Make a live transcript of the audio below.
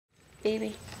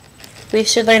Baby, we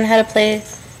should learn how to play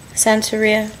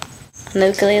Santeria on the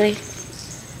ukulele.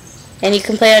 And you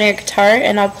can play on your guitar,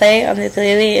 and I'll play on the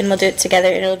ukulele, and we'll do it together.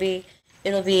 And it'll be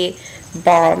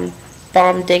bomb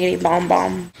diggity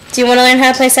bomb. Do you want to learn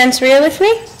how to play Santeria with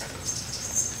me?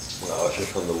 No, it's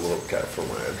just on the little cat from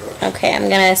my address. Okay, I'm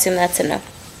gonna assume that's enough.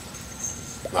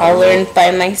 I'll learn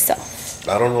by myself.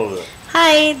 I don't know that.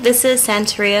 Hi, this is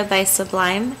Santeria by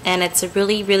Sublime, and it's a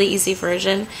really, really easy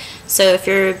version. So if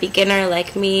you're a beginner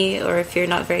like me, or if you're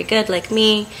not very good like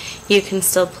me, you can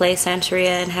still play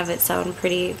Santeria and have it sound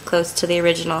pretty close to the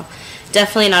original.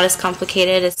 Definitely not as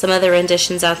complicated as some other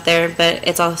renditions out there, but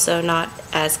it's also not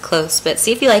as close. But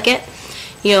see if you like it.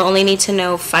 You'll only need to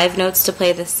know 5 notes to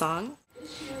play this song.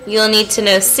 You'll need to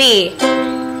know C,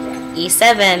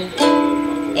 E7,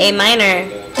 A minor,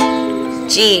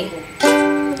 G,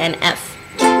 and F.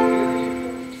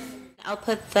 I'll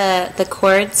put the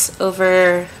chords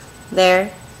over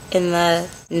there in the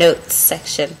notes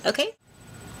section, okay?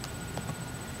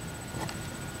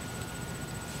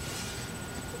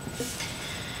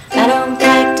 I don't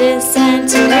practice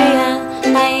Santeria,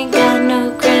 I ain't got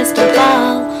no crystal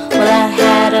ball. Well, I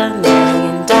had $1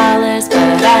 million, but I'd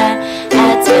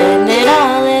spend it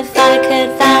all if I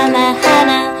could find that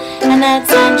heina and that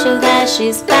Sancho that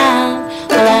she's found.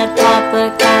 Well, I'd pop a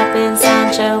cap in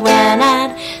Sancho when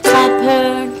I'd slap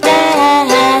her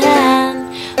down.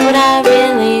 Would I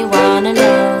really wanna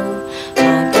know,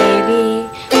 my baby?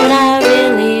 Would I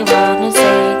really wanna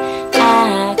say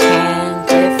I can't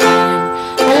define?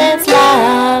 Well, it's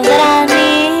love that I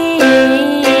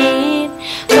need,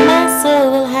 but my soul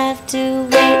will have to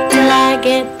wait till I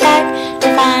get back to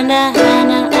find a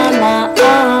heina of my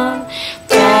own.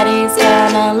 Daddy's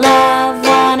gonna love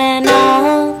one and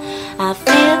all. I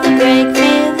feel the break,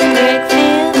 feel the break,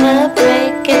 feel the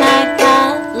break, and I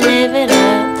can't live it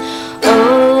up.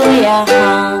 Oh yeah,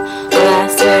 well I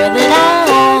swear that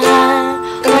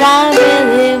what I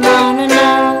really wanna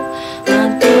know, my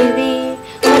baby,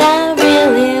 what I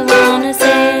really wanna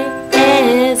say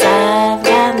is I've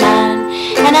got mine,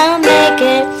 and I'll make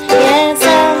it, yes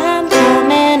I'm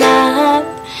coming up.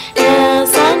 Tell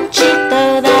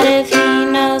Sanchito that if he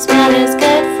knows what is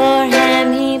good for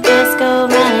him, he best go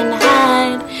run and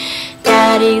hide.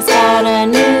 Daddy's got a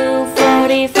new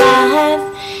 45,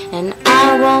 and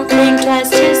I won't think twice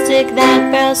to stick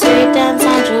that barrel straight down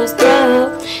Sancho's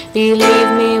throat.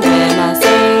 Believe me when I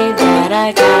say that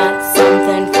I got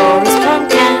something for his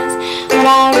punk ass. What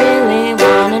I really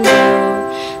wanna know,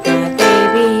 my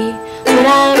baby, what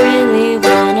I really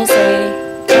wanna say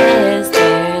is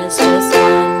there's just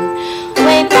one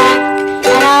way back,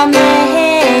 and I'll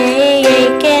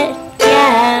make it,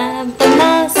 yeah, but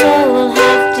my soul will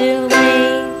have to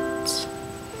wait.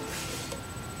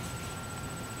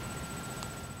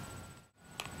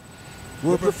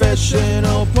 We're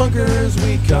professional punkers,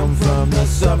 we come from the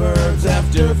suburbs.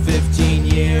 After 15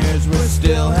 years, we're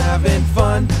still having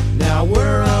fun. Now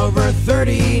we're over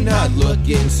 30, not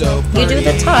looking so pretty. You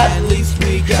do the top, At least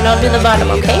we got and I'll do the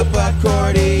bottom, okay?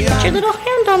 accordion. Put your little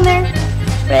hand on there.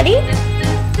 Ready?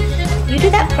 You do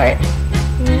that part.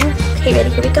 Okay, ready?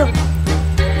 Here we go.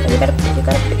 You gotta put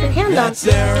your hand on. I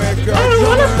don't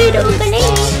want to play the ukulele.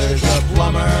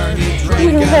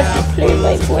 You don't have to play,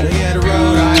 my boy.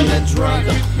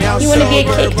 You want to be a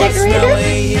cake decorator?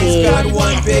 He's got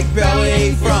one big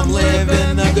belly from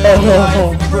living the good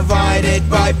life provided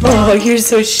by Oh, you're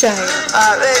so shy. what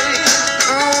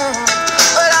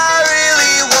I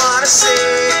really wanna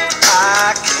say